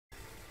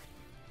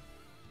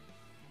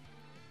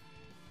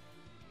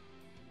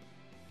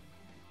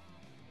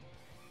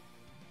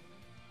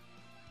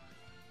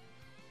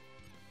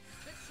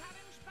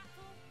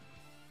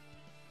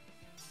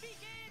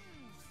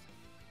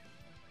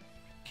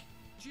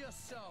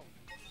Just so.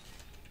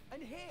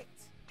 And hit.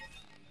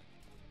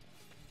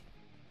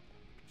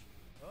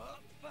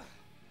 Up. You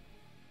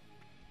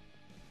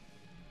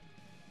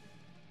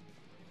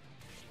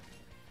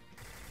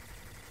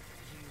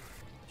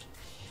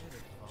should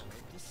have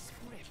followed the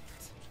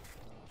script.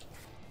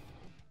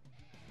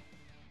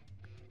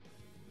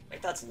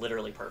 Like, that's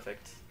literally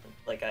perfect.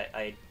 Like,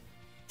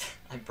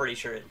 I'm pretty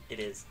sure it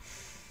is.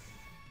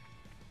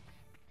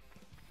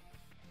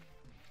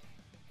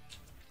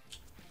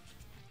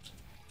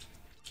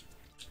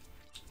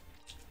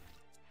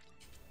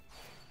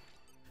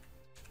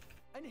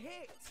 And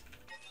hit.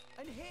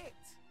 And hit.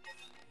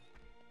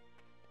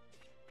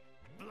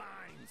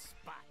 Blind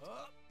spot.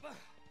 Up.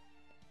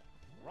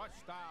 Rush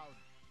down.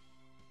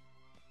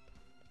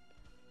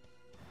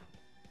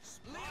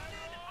 Split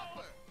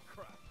upper.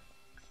 Crap.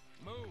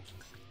 Move.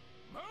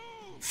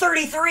 Move.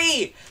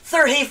 33!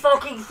 30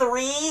 fucking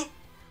 3?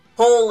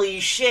 Holy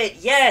shit,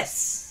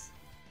 yes!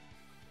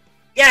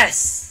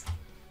 Yes!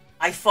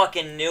 I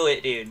fucking knew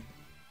it, dude.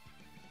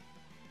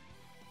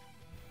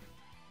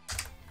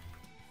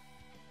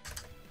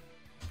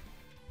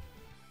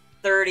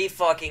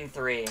 Fucking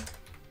 3.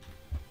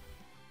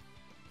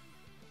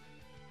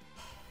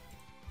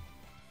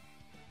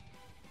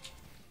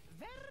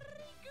 Very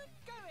good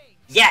going.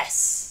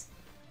 Yes!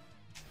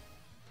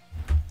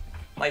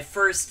 My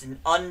first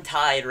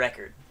untied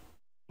record.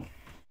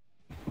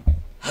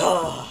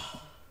 Hell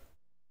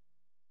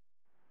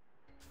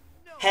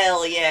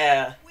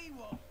yeah! We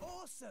were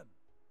awesome.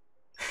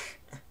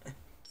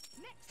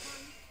 Next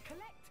time,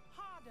 collect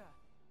harder.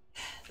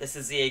 This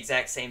is the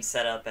exact same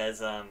setup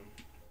as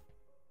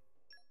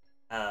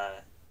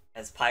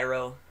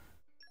Pyro,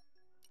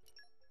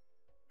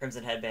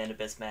 Crimson Headband,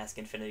 Abyss Masque,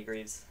 Infinity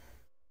Greaves.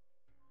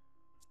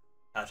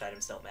 Pouch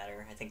items don't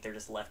matter. I think they're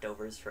just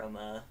leftovers from,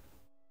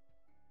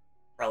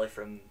 probably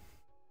from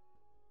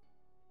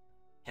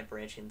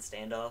Temperantian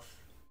Standoff.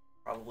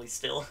 Probably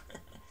still.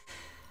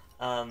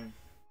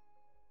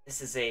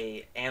 This is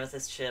a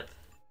Amethyst chip.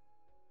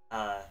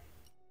 Was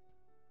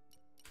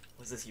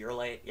this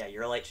Ureilite? Yeah,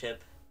 Ureilite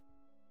chip.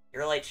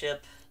 Ureilite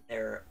chip.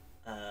 They're,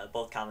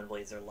 both common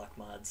blades are luck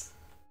mods.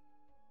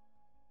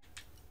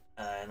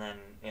 And then,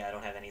 yeah, I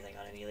don't have anything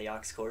on any of the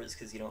Ox cores,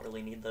 because you don't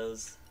really need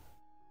those.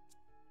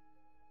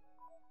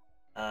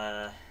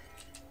 Friends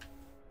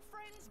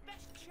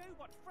best show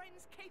what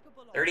friends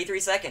capable of. 33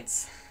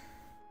 seconds.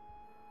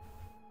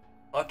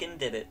 Fucking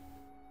did it.